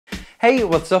Hey,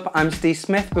 what's up? I'm Steve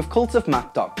Smith with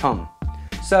cultofmac.com.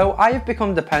 So I have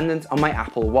become dependent on my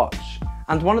Apple Watch,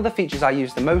 and one of the features I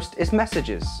use the most is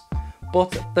messages.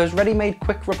 But those ready-made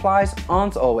quick replies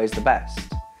aren't always the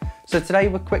best. So today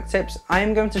with quick tips, I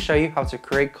am going to show you how to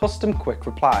create custom quick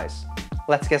replies.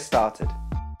 Let's get started.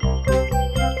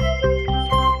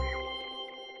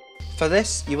 For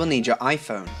this, you will need your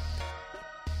iPhone.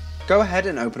 Go ahead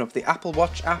and open up the Apple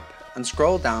Watch app and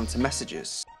scroll down to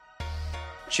Messages.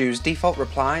 Choose Default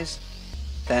Replies,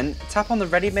 then tap on the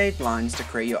ready-made lines to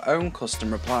create your own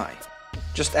custom reply.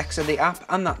 Just exit the app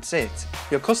and that's it.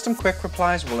 Your custom quick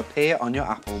replies will appear on your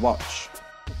Apple Watch.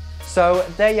 So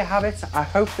there you have it. I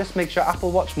hope this makes your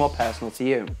Apple Watch more personal to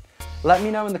you. Let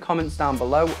me know in the comments down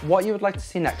below what you would like to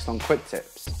see next on Quick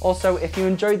Tips. Also, if you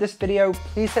enjoyed this video,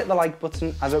 please hit the like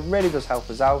button as it really does help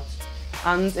us out.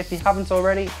 And if you haven't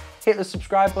already, hit the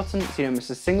subscribe button so you don't miss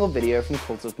a single video from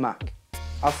Cult of Mac.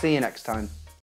 I'll see you next time.